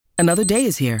Another day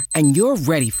is here, and you're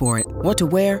ready for it. What to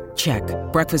wear? Check.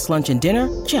 Breakfast, lunch, and dinner?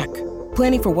 Check.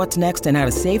 Planning for what's next and how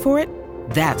to save for it?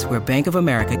 That's where Bank of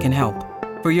America can help.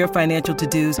 For your financial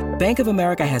to-dos, Bank of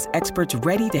America has experts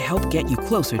ready to help get you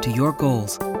closer to your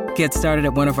goals. Get started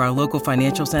at one of our local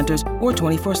financial centers or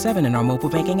 24/7 in our mobile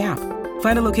banking app.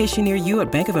 Find a location near you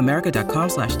at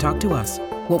bankofamerica.com/talktous.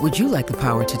 What would you like the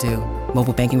power to do?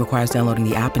 Mobile banking requires downloading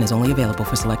the app and is only available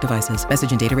for select devices.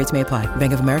 Message and data rates may apply.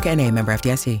 Bank of America N.A., member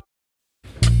FDIC.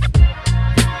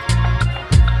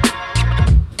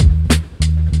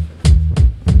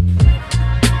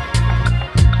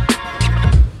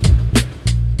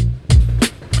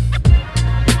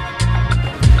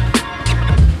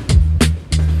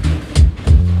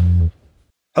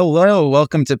 Hello,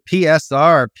 welcome to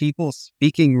PSR, People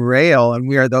Speaking Rail, and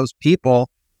we are those people.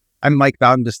 I'm Mike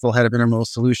Bowden, still head of Intermodal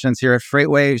Solutions here at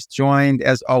FreightWaves, joined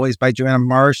as always by Joanna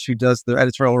Marsh, who does the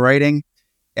editorial writing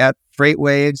at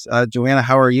FreightWaves. Joanna,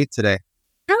 how are you today?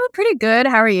 Oh, pretty good.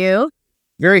 How are you?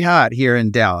 Very hot here in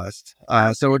Dallas.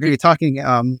 So we're going to be talking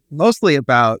mostly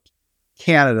about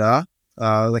Canada.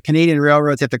 The Canadian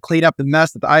railroads have to clean up the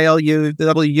mess that the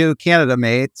ILWU-Canada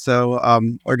made. So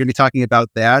we're going to be talking about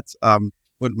that.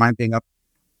 Wouldn't mind being up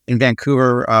in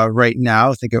Vancouver right now.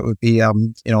 I think it would be a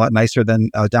lot nicer than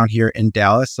down here in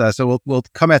Dallas. So we'll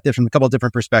come at this from a couple of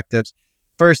different perspectives.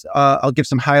 First, I'll give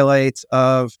some highlights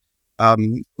of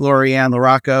Lorianne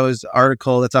LaRocco's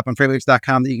article that's up on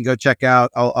freightwaves.com that you can go check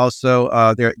out. I'll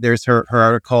also there's her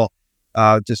article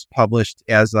just published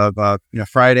as of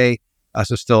Friday,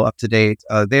 so still up to date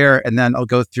there. And then I'll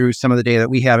go through some of the data that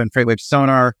we have in FreightWaves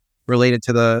Sonar related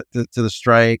to the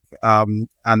strike on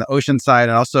the ocean side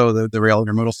and also the rail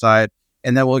intermodal side.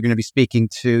 And then we're going to be speaking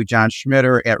to John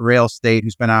Schmitter at Rail State,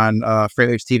 who's been on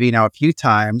FreightWaves TV now a few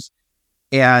times.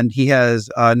 And he has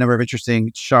a number of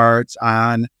interesting charts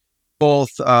on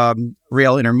both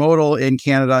rail intermodal in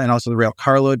Canada and also the rail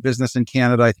carload business in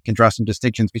Canada. I think can draw some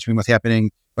distinctions between what is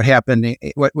happening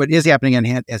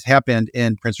and has happened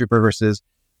in Prince Rupert versus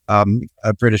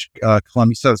British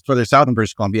Columbia, so it's further south in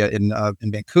British Columbia in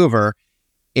Vancouver.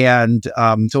 And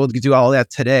so we'll do all that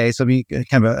today. So it'll be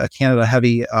kind of a Canada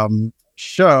heavy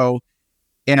show.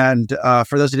 And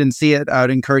for those who didn't see it, I would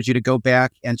encourage you to go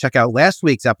back and check out last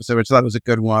week's episode, which I thought was a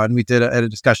good one. We did a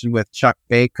discussion with Chuck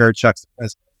Baker, Chuck's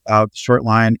Short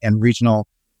Line and Regional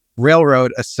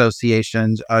Railroad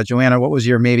Associations. Joanna, what was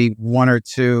your maybe one or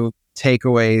two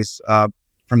takeaways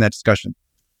from that discussion?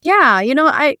 Yeah,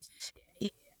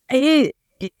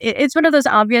 it's one of those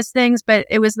obvious things, but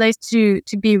it was nice to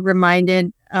be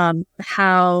reminded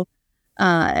how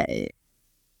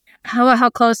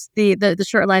close the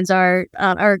short lines are,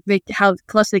 or how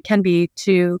close they can be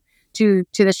to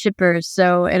the shippers.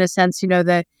 So in a sense,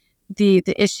 the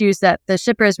issues that the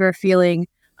shippers were feeling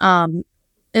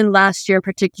in last year, in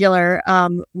particular,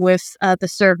 with the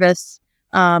service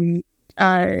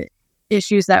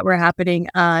issues that were happening.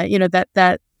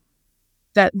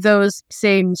 That those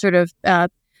same sort of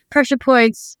pressure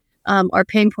points or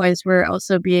pain points were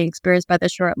also being experienced by the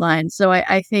short line. So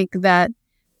I think that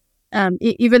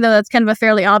even though that's kind of a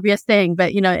fairly obvious thing,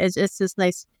 but it's just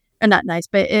nice, or not nice,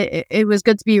 but it was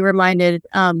good to be reminded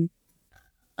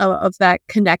of that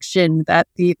connection that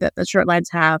the short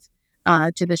lines have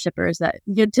to the shippers, that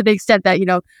to the extent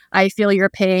that I feel your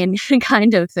pain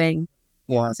kind of thing.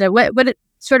 Yeah. So what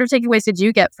sort of takeaways did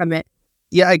you get from it?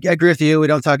 Yeah, I agree with you. We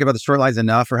don't talk about the short lines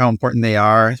enough or how important they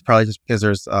are. It's probably just because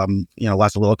there's,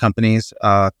 lots of little companies.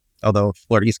 Although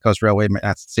Florida East Coast Railway might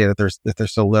not say that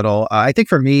there's so little. I think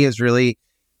for me is really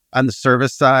on the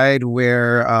service side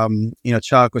where,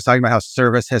 Chuck was talking about how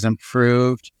service has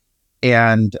improved,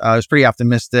 and I was pretty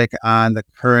optimistic on the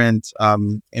current,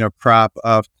 crop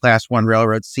of Class 1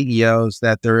 railroad CEOs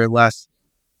that they're less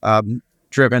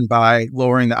driven by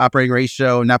lowering the operating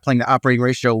ratio, not playing the operating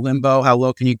ratio limbo. How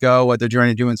low can you go? What they're trying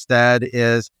to do instead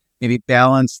is maybe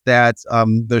balance that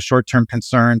the short-term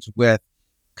concerns with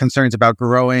concerns about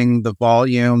growing the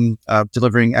volume,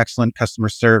 delivering excellent customer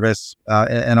service,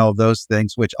 and all of those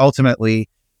things, which ultimately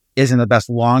is in the best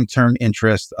long-term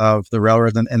interest of the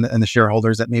railroad and the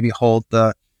shareholders that maybe hold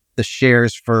the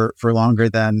shares for longer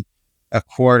than a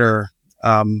quarter.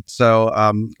 It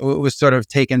was sort of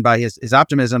taken by his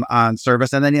optimism on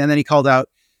service, and then he called out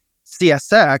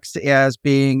CSX as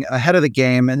being ahead of the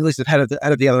game, and at least ahead of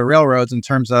the other railroads in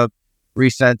terms of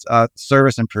recent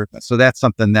service improvements. So that's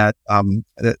something that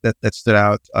that stood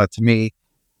out to me.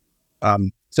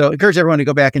 So I encourage everyone to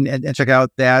go back and check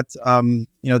out that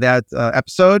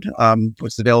episode,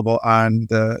 which is available on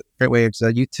the FreightWaves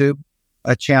YouTube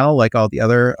channel, like all the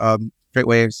other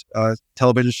FreightWaves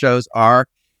television shows are.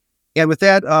 And with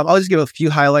that, I'll just give a few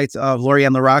highlights of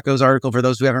Lorianne LaRocco's article for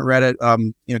those who haven't read it.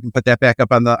 You can put that back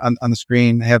up on the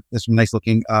screen. There's some nice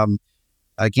looking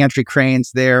gantry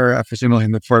cranes there, presumably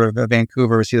in the port of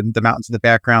Vancouver. We see the mountains in the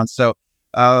background. So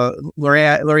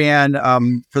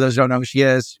Lorianne, for those who don't know who she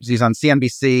is, she's on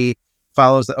CNBC,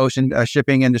 follows the ocean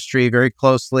shipping industry very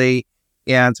closely.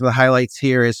 And some of the highlights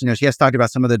here is, she has talked about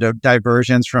some of the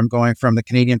diversions from going from the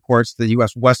Canadian ports to the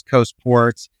U.S. West Coast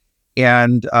ports,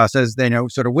 and says,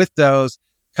 sort of with those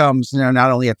comes, not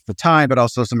only at the time, but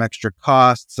also some extra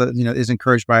costs. Is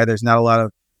encouraged by there's not a lot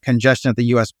of congestion at the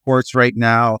U.S. ports right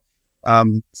now.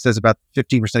 Says about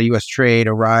 15% of U.S. trade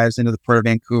arrives into the port of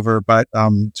Vancouver, but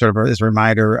sort of as a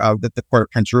reminder that the port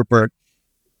of Prince Rupert,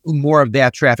 more of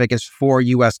that traffic is for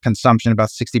U.S. consumption. About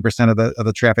 60% of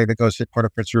the traffic that goes to the port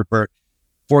of Prince Rupert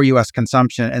for U.S.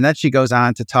 consumption. And then she goes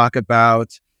on to talk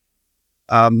about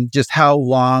just how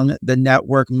long the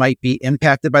network might be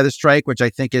impacted by the strike, which I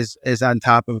think is on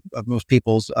top of most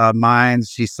people's minds.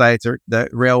 She cites the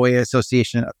Railway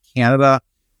Association of Canada,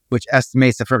 which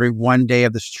estimates that for every 1 day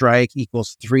of the strike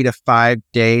equals 3 to 5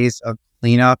 days of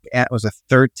cleanup. And it was a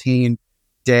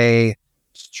 13-day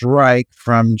strike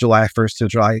from July 1st to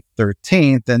July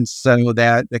 13th. And so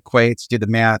that equates, do the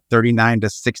math, 39 to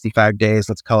 65 days.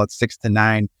 Let's call it 6 to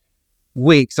 9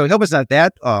 weeks. So I hope it's not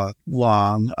that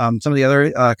long. Some of the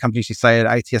other companies she cited,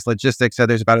 ITS Logistics, said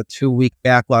there's about a 2-week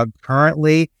backlog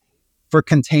currently for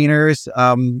containers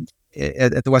at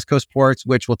the West Coast ports,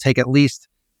 which will take at least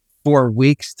 4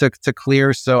 weeks to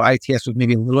clear. So ITS was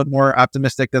maybe a little bit more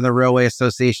optimistic than the Railway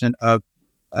Association of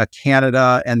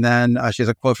Canada. And then she has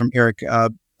a quote from Eric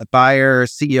Beyer,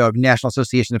 CEO of National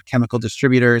Association of Chemical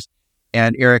Distributors.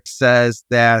 And Eric says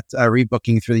that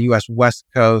rebooking through the U.S. West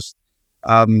Coast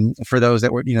for those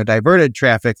that were, diverted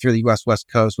traffic through the U.S. West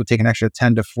Coast would take an extra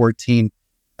 10 to 14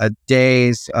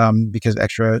 days because of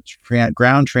extra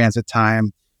ground transit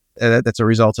time. That's a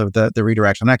result of the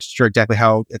redirection. I'm not sure exactly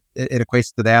how it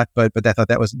equates to that, but I thought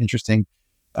that was an interesting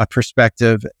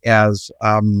perspective.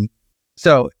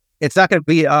 So it's not going to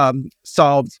be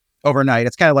solved overnight.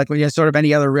 It's kind of like when you have sort of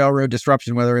any other railroad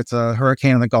disruption, whether it's a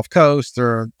hurricane on the Gulf Coast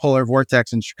or a polar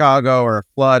vortex in Chicago or a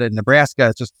flood in Nebraska.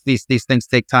 It's just these things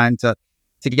take time to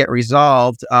get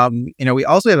resolved. We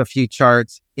also have a few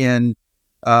charts in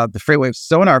the FreightWaves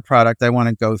Sonar product I want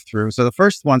to go through. So the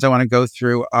first ones I want to go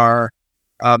through are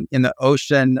in the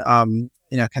Ocean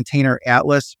Container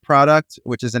Atlas product,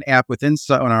 which is an app within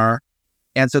Sonar.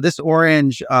 And so this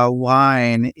orange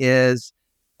line is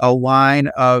a line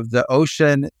of the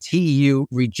Ocean TEU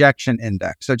rejection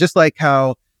index. So just like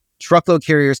how truckload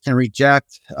carriers can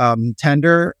reject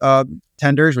tenders,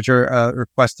 which are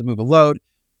requests to move a load,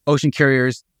 ocean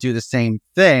carriers do the same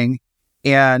thing.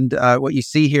 And what you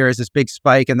see here is this big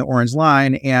spike in the orange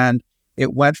line, and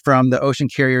it went from the ocean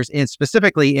carriers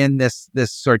specifically in this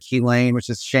sort of key lane, which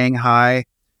is Shanghai,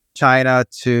 China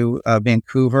to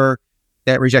Vancouver.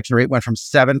 That rejection rate went from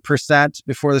 7%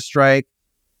 before the strike.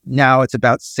 Now it's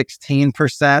about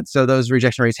 16%. So those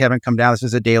rejection rates haven't come down. This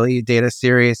is a daily data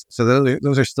series. So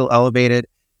those are still elevated.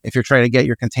 If you're trying to get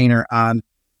your container on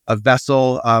a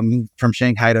vessel from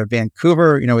Shanghai to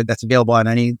Vancouver, that's available on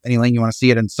any lane you want to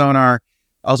see it in Sonar.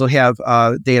 Also have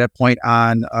data point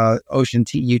on ocean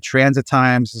TEU transit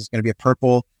times. This is going to be a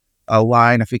purple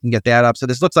line if we can get that up. So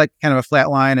this looks like kind of a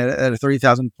flat line at a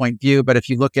 30,000 point view. But if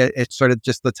you look at it, sort of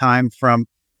just the time from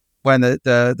when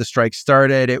the strike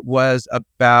started, it was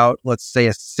about, let's say,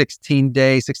 a 17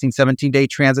 day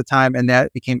transit time. And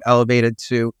that became elevated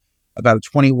to about a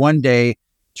 21-day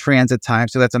transit time.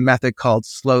 So that's a method called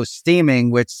slow steaming,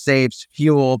 which saves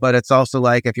fuel. But it's also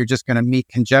like if you're just going to meet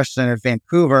congestion at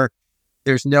Vancouver,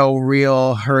 there's no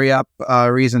real hurry up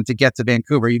reason to get to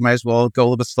Vancouver. You might as well go a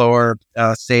little bit slower,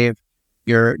 save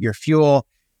your fuel.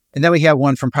 And then we have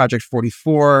one from Project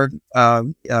 44,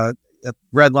 a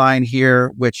red line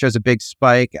here, which shows a big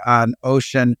spike on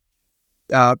ocean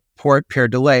port pair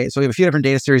delay. So we have a few different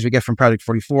data series we get from Project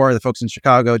 44, the folks in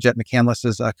Chicago, Jet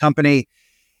McCandless's company,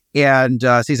 and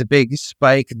sees a big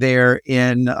spike there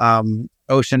in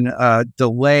ocean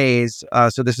delays.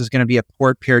 So this is going to be a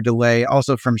port pair delay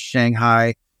also from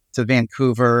Shanghai to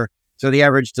Vancouver. So the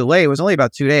average delay was only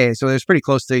about 2 days. So it was pretty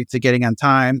close to getting on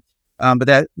time. But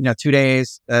that, 2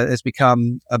 days has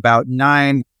become about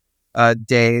 9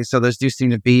 days. So those do seem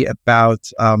to be about,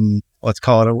 let's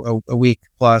call it a week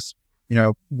plus,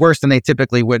 worse than they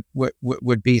typically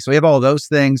would be. So we have all of those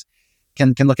things.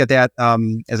 Can look at that,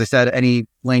 as I said, any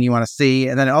lane you want to see.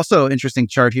 And then also interesting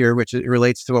chart here, which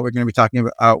relates to what we're going to be talking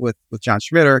about with John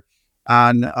Schmitter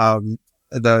on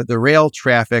the rail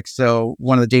traffic. So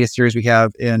one of the data series we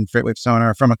have in FreightWave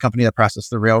Sonar from a company that processes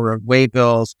the railroad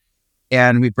waybills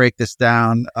And we break this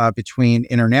down between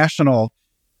international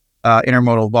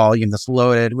intermodal volume that's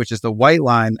loaded, which is the white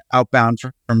line outbound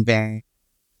from Vancouver,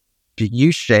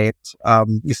 U-shaped.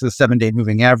 This is a 7-day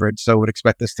moving average, so would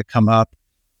expect this to come up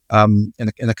in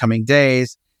the coming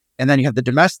days. And then you have the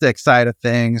domestic side of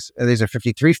things. These are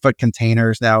 53-foot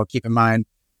containers. Now, keep in mind,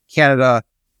 Canada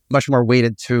much more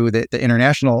weighted to the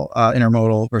international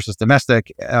intermodal versus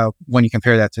domestic when you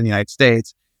compare that to the United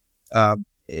States. And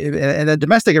the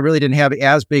domestic, it really didn't have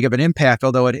as big of an impact,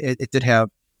 although it did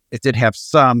have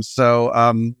some. So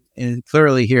and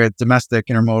clearly here, domestic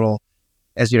intermodal,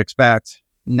 as you'd expect,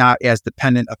 not as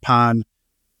dependent upon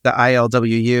the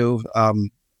ILWU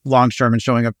longshoremen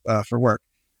showing up for work.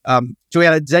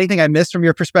 Joanna, is there anything I missed from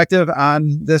your perspective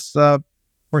on this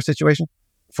poor situation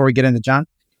before we get into John?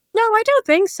 No, I don't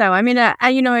think so. I mean,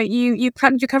 you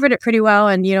covered it pretty well,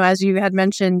 and as you had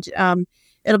mentioned,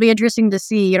 it'll be interesting to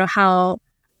see how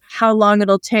long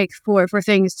it'll take for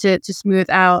things to smooth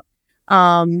out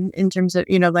in terms of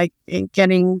like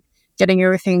getting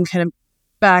everything kind of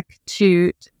back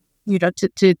to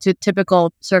to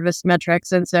typical service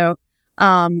metrics. And so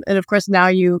and of course now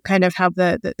you kind of have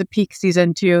the peak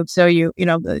season too, so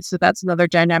so that's another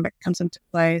dynamic that comes into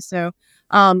play. So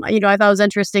I thought it was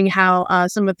interesting how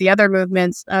some of the other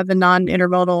movements, the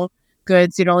non-intermodal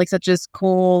goods, like such as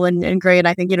coal and grain,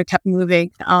 I think kept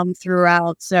moving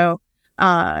throughout. So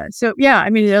yeah, I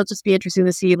mean, it'll just be interesting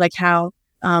to see like how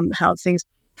things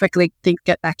quickly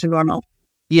get back to normal.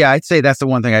 Yeah, I'd say that's the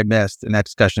one thing I missed in that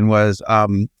discussion was,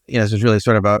 this is really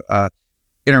sort of a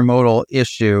intermodal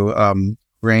issue.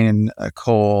 Grain and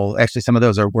coal, actually, some of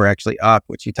those were actually up,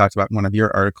 which you talked about in one of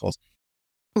your articles.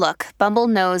 Look, Bumble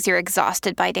knows you're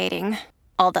exhausted by dating.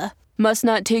 All the must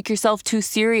not take yourself too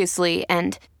seriously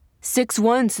and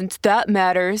 6'1" since that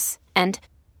matters. And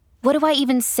what do I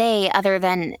even say other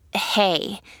than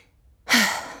hey?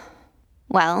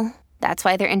 Well, that's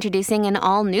why they're introducing an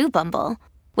all-new Bumble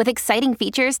with exciting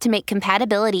features to make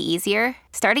compatibility easier,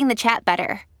 starting the chat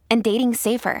better, and dating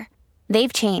safer.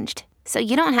 They've changed, so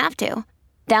you don't have to.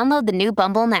 Download the new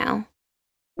Bumble now.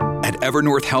 At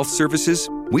Evernorth Health Services,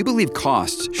 we believe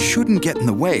costs shouldn't get in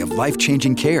the way of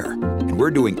life-changing care, and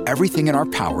we're doing everything in our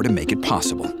power to make it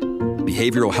possible.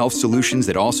 Behavioral health solutions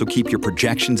that also keep your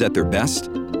projections at their best?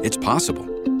 It's possible.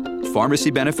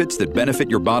 Pharmacy benefits that benefit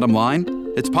your bottom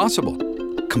line? It's possible.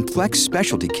 Complex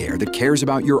specialty care that cares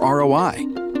about your ROI?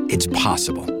 It's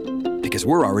possible. Because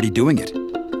we're already doing it.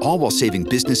 All while saving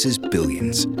businesses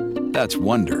billions. That's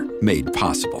Wonder made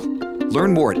possible.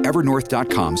 Learn more at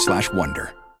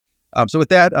evernorth.com/wonder. So with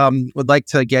that, would like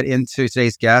to get into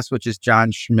today's guest, which is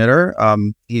John Schmitter.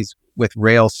 He's with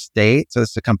Rail State. So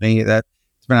this is a company that's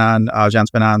been on,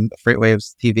 John's been on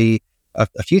FreightWaves TV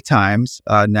a few times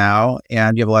now,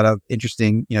 and you have a lot of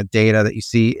interesting, data that you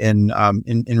see in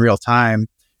real time,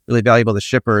 really valuable to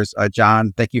shippers.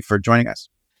 John, thank you for joining us.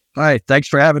 Hi, thanks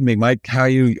for having me, Mike. How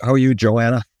are you,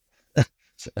 Joanna?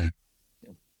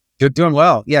 Good, doing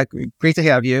well. Yeah, great to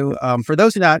have you. For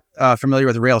those who are not familiar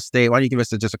with Rail State, why don't you give us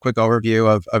just a quick overview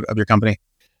of your company?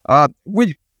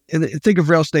 We think of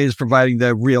Rail State as providing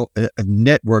the real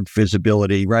network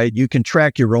visibility, right? You can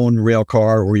track your own rail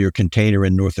car or your container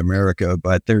in North America,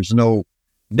 but there's no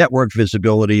network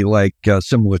visibility like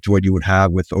similar to what you would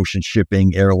have with ocean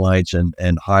shipping, airlines,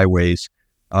 and highways.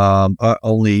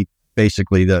 Only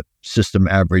basically the system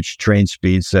average train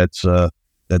speeds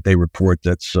that they report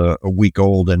that's a week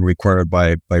old and required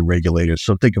by regulators.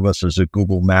 So think of us as a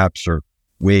Google Maps or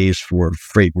Waze for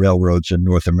freight railroads in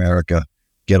North America.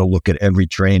 Get a look at every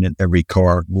train and every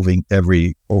car moving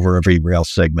over every rail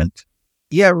segment.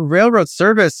 Yeah, railroad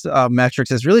service metrics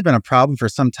has really been a problem for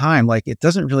some time. Like, it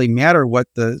doesn't really matter what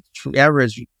the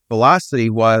average velocity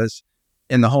was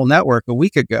in the whole network a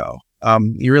week ago.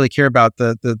 You really care about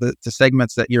the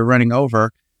segments that you're running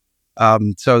over.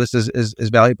 So this is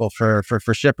valuable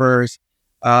for shippers.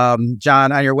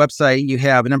 John, on your website, you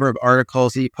have a number of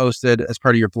articles that you posted as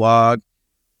part of your blog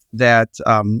that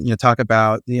talk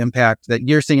about the impact that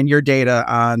you're seeing in your data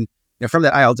on from the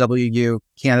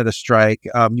ILWU-Canada strike.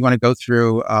 You want to go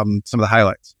through some of the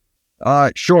highlights?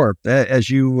 Sure. As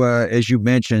you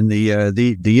mentioned, the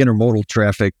intermodal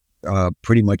traffic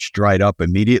pretty much dried up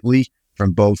immediately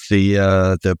from both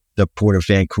the Port of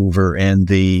Vancouver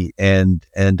and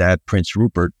at Prince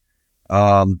Rupert.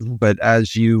 But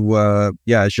as you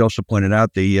also pointed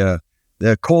out, the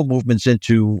coal movements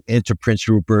into Prince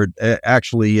Rupert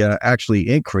actually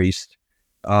increased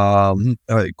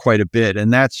quite a bit,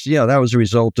 and that's that was a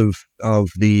result of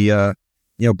the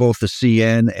both the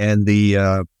CN and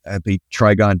the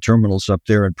Trigon terminals up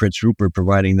there in Prince Rupert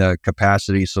providing the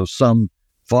capacity. So some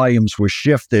volumes were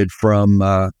shifted from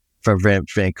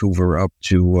Vancouver up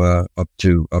to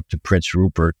Prince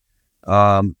Rupert.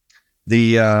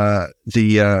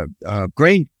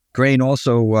 Grain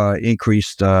also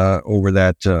increased over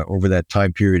that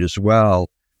time period as well.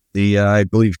 I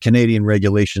believe Canadian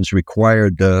regulations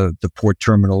required the port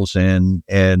terminals and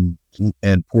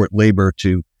port labor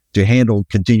to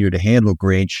continue to handle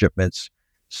grain shipments.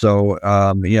 So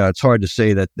it's hard to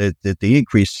say that the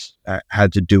increase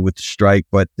had to do with the strike,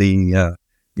 but there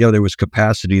was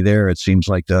capacity there. It seems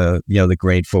like the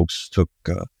grain folks took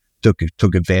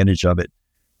advantage of it.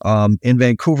 In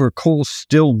Vancouver, coal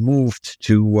still moved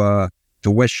to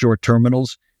West Shore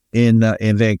terminals in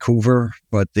Vancouver,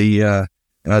 but the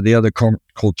other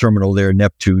coal terminal there,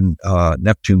 Neptune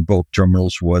bulk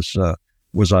terminals, was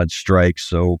on strike.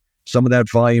 So some of that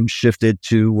volume shifted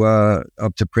to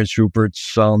up to Prince Rupert.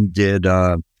 Some did,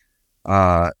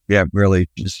 really,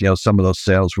 just some of those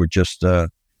sales were just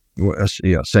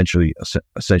essentially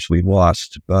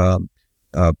lost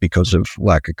because of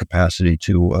lack of capacity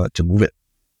to move it.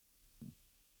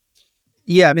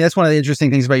 Yeah, I mean, that's one of the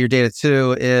interesting things about your data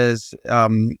too is,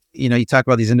 you talk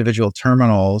about these individual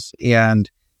terminals, and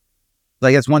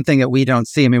like that's one thing that we don't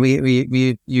see. I mean,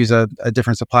 we use a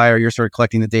different supplier. You're sort of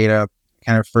collecting the data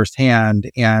kind of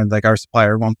firsthand, and like our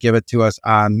supplier won't give it to us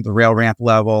on the rail ramp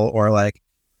level or like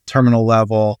terminal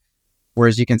level.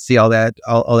 Whereas you can see all that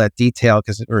detail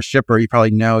because, or a shipper, you probably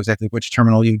know exactly which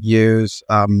terminal you use.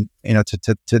 To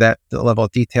that the level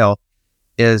of detail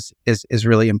is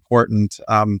really important.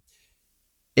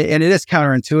 And it is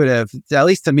counterintuitive, at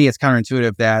least to me, it's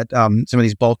counterintuitive that some of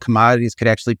these bulk commodities could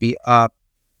actually be up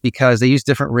because they use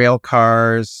different rail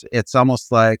cars. It's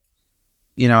almost like,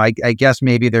 I guess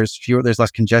maybe there's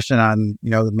less congestion on,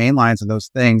 the main lines and those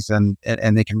things, and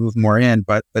they can move more in.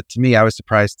 But to me, I was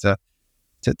surprised to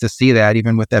see that,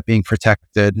 even with that being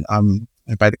protected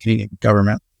by the Canadian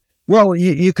government. Well,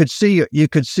 you could see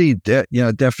that,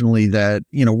 definitely that,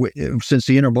 since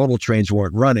the intermodal trains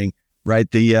weren't running,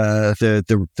 right,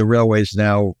 the railways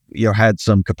now had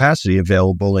some capacity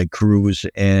available in crews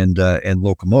and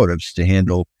locomotives to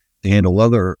handle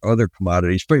other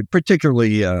commodities,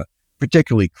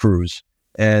 particularly crews,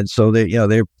 and so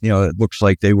it looks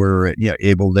like they were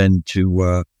able then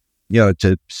to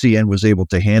CN was able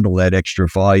to handle that extra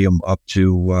volume up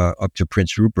to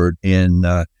Prince Rupert in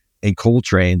coal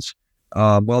trains.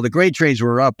 Well, the grain trains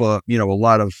were up a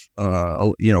lot of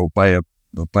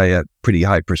by a pretty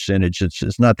high percentage.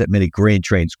 It's not that many grain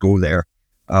trains go there.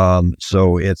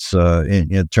 So it's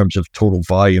in terms of total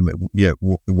volume, it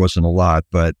wasn't a lot,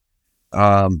 but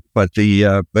it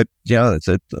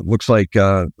looks like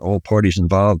all parties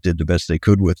involved did the best they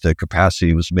could with the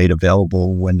capacity was made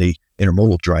available when the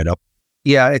intermodal dried up.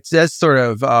 Yeah, it does sort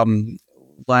of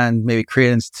lend maybe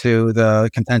credence to the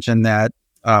contention that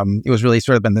it was really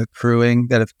sort of been the crewing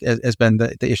that has been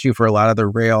the issue for a lot of the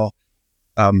rail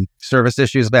service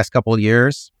issues the last couple of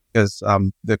years, because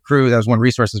the crew, that was one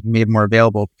resource that's made more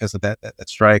available because of that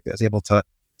strike, that was able to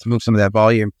move some of that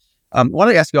volume. I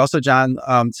wanted to ask you also, John,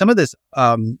 some of this,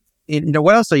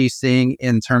 what else are you seeing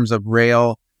in terms of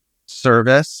rail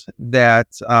service that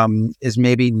is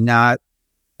maybe not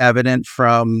evident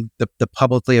from the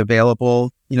publicly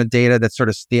available, data that sort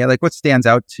of what stands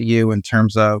out to you in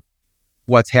terms of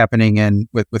what's happening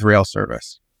with rail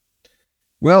service?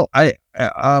 Well, a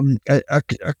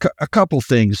couple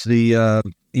things.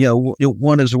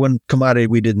 One is one commodity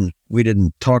we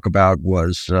didn't talk about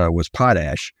was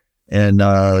potash, and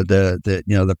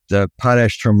the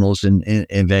potash terminals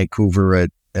in Vancouver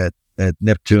at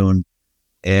Neptune,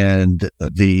 and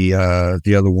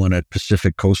the other one at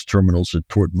Pacific Coast Terminals at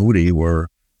Port Moody were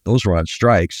on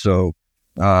strike. So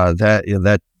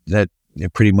that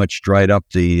pretty much dried up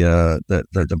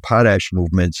the potash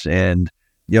movements. And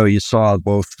you saw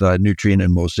both Nutrien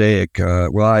and Mosaic.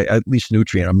 At least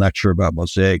Nutrien, I'm not sure about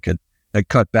Mosaic, had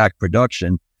cut back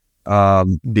production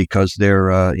because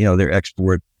their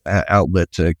export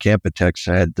outlet, Canpotex,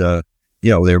 had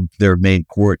their main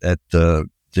port at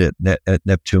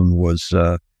Neptune was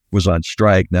on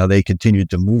strike. Now they continued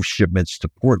to move shipments to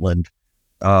Portland,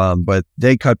 but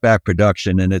they cut back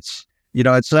production, and it's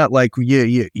not like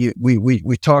we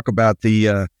talk about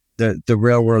the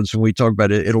railroads, when we talk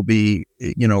about it, it'll be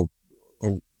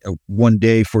one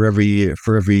day for every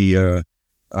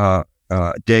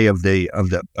day of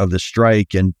the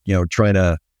strike, and trying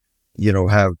to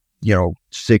have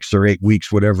 6 or 8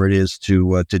 weeks, whatever it is,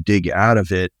 to dig out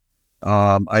of it.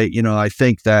 I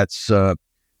think that's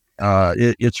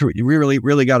it's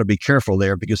really got to be careful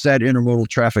there, because that intermodal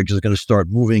traffic is going to start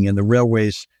moving, and the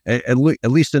railways, at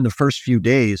least in the first few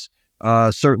days,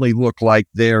 certainly look like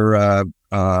they're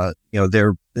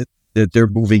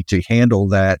moving to handle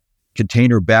that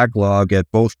container backlog at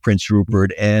both Prince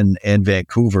Rupert and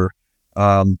Vancouver.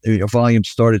 Volume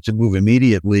started to move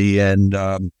immediately, and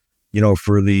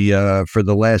for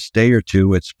the last day or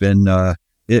two, it's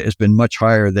been much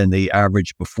higher than the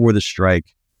average before the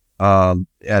strike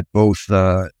at both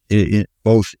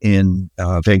in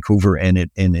Vancouver and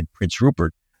in Prince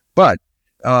Rupert. But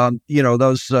as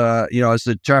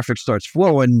the traffic starts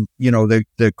flowing,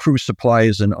 the crew supply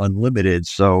isn't unlimited,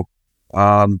 so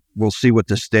we'll see what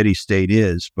the steady state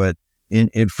is. But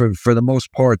for the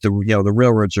most part, the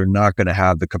railroads are not going to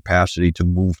have the capacity to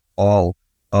move all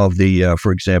of the,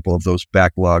 for example, of those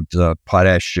backlogged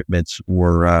potash shipments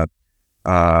or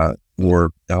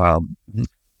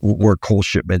coal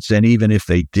shipments. And even if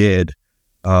they did,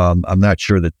 I'm not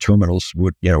sure that terminals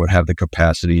would have the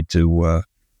capacity to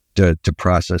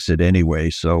process it anyway.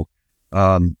 So,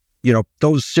 that's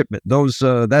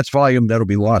volume that'll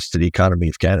be lost to the economy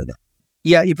of Canada.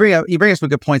 Yeah, you bring up some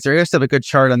good points there. You just have a good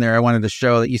chart on there I wanted to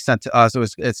show that you sent to us.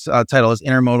 Its title is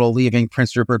Intermodal Leaving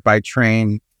Prince Rupert by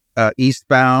Train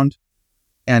Eastbound.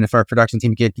 And if our production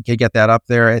team could get that up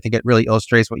there, I think it really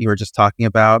illustrates what you were just talking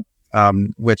about,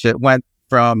 which it went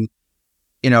from,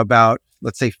 about,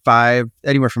 let's say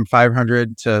anywhere from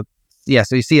 500 to,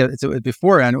 so you see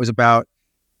beforehand it was about,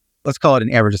 let's call it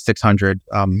an average of 600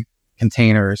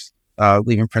 containers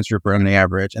leaving Prince Rupert on an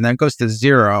average. And then it goes to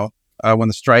zero when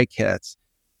the strike hits.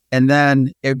 And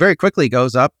then it very quickly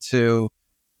goes up to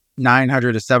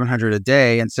 900 to 700 a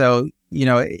day. And so,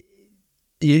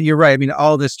 you're right. I mean,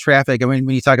 all this traffic, when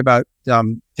you talk about take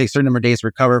a certain number of days to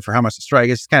recover for how much to strike,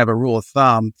 it's kind of a rule of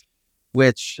thumb,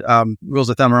 which rules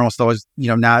of thumb are almost always,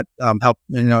 not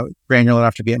granular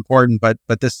enough to be important. But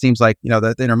this seems like,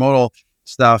 the intermodal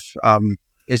stuff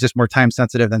is just more time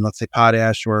sensitive than, let's say,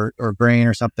 potash or grain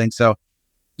or something. So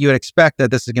you would expect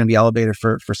that this is going to be elevated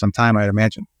for some time, I'd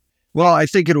imagine. Well, I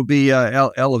think it'll be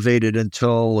elevated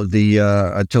until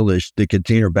the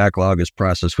container backlog is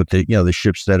processed with the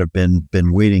ships that have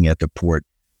been waiting at the port.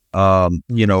 I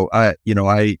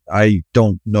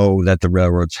don't know that the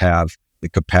railroads have the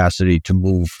capacity to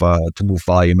move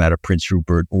volume out of Prince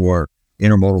Rupert or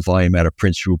intermodal volume out of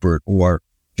Prince Rupert or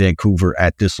Vancouver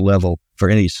at this level for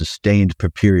any sustained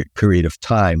period of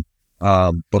time.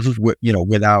 But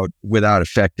without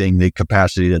affecting the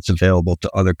capacity that's available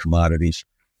to other commodities.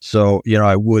 So,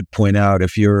 I would point out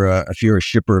if you're a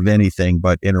shipper of anything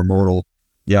but intermodal,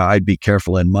 I'd be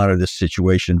careful and monitor this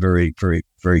situation very, very,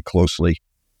 very closely.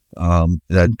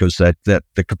 Because that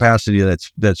the capacity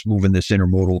that's moving this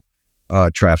intermodal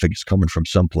traffic is coming from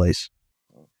someplace.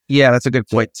 Yeah, that's a good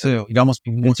point too. You'd almost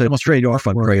trade off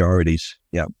on priorities.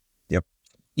 Yeah.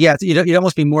 Yeah, you'd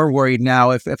almost be more worried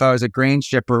now if I was a grain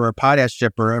shipper or a potash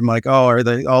shipper. I'm like, oh, are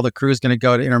all the crews going to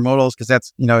go to intermodals because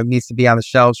that's it needs to be on the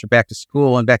shelves for back to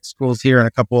school, and back to school's here in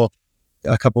a couple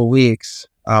weeks.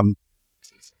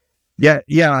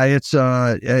 It's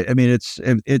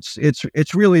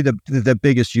it's really the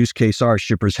biggest use case our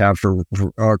shippers have for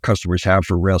our customers have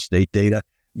for rail state data.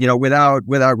 Without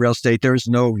rail state, there's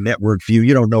no network view.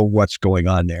 You don't know what's going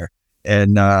on there.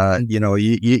 And your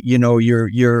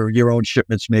own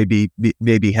shipments may be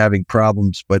having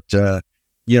problems, but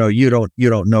you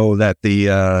don't know that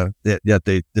the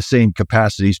same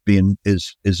capacity is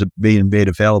being made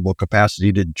available.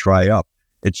 Capacity didn't dry up.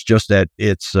 It's just that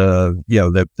it's other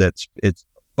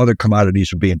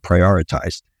commodities are being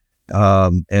prioritized,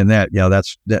 and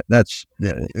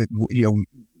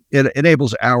it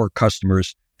enables our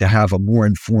customers to have a more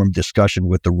informed discussion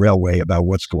with the railway about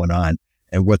what's going on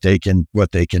and what they can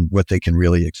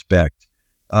really expect.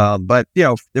 But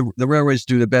the railways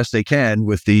do the best they can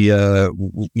with the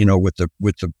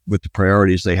with the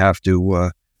priorities they have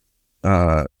to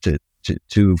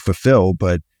fulfill.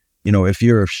 But if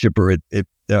you're a shipper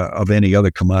of any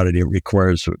other commodity, it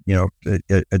requires a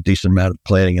decent amount of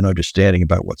planning and understanding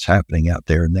about what's happening out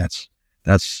there, and that's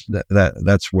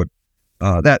what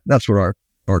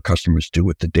our customers do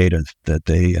with the data that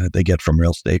they get from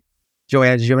Rail State.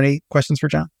 Joanna, did you have any questions for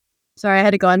John? Sorry, I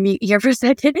had to go on mute here for a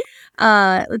second.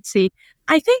 Let's see.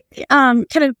 I think kind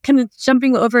of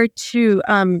jumping over to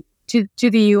the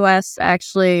U.S.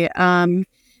 actually. You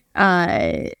mentioned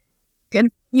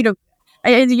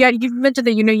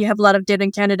that you have a lot of data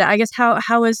in Canada. I guess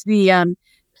how is the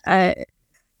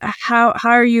how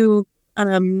are you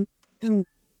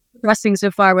progressing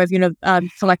so far with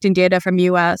collecting data from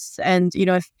U.S. and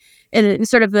if in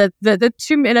sort of the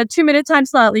 2-minute time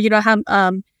slot, how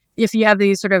if you have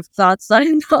these sort of thoughts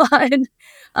on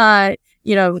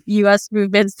U.S.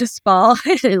 movements to SPAL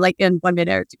like in 1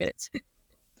 minute or 2 minutes.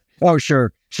 Oh,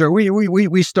 sure.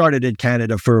 We started in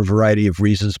Canada for a variety of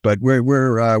reasons, but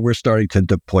we're starting to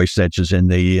deploy sensors in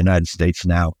the United States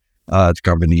now. to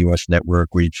cover the U.S.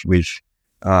 network. We've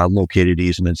located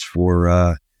easements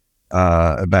for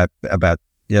about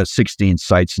 16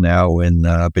 sites now in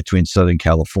between Southern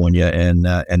California and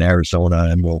Arizona,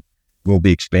 and we'll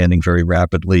be expanding very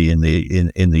rapidly in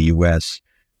the U.S.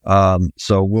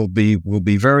 So we'll be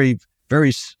very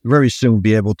soon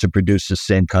be able to produce the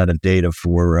same kind of data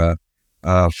for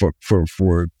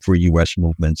U.S.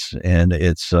 movements, and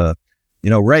it's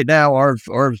right now our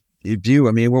view.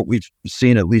 I mean, what we've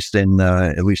seen at least in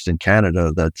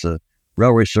Canada, that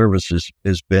railway service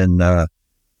has been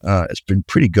it's been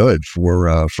pretty good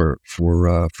for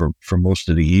most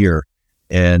of the year,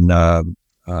 and I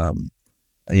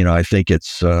think it's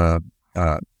some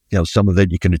of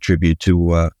it you can attribute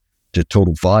to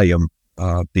total volume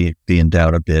being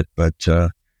down a bit, but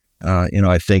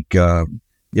I think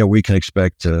we can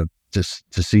expect to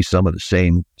see some of the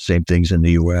same things in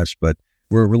the U.S. But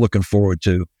we're looking forward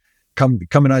to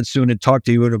coming on soon and talk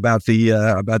to you about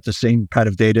the same kind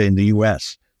of data in the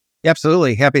U.S. Yeah,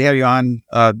 absolutely. Happy to have you on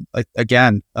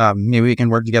again. Maybe we can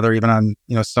work together even on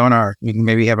sonar. We can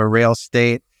maybe have a rail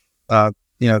state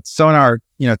sonar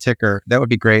ticker. That would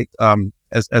be great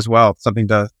as well. Something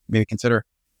to maybe consider.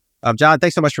 John,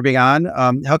 thanks so much for being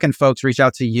on. How can folks reach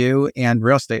out to you and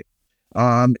Rail State?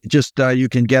 You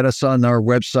can get us on our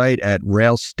website at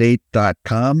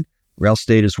railstate.com. Rail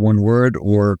State is one word,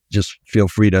 or just feel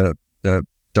free to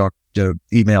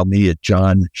email me at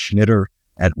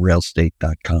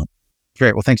johnschnitter@railstate.com.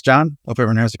 Great. Well, thanks, John. Hope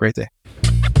everyone has a great day.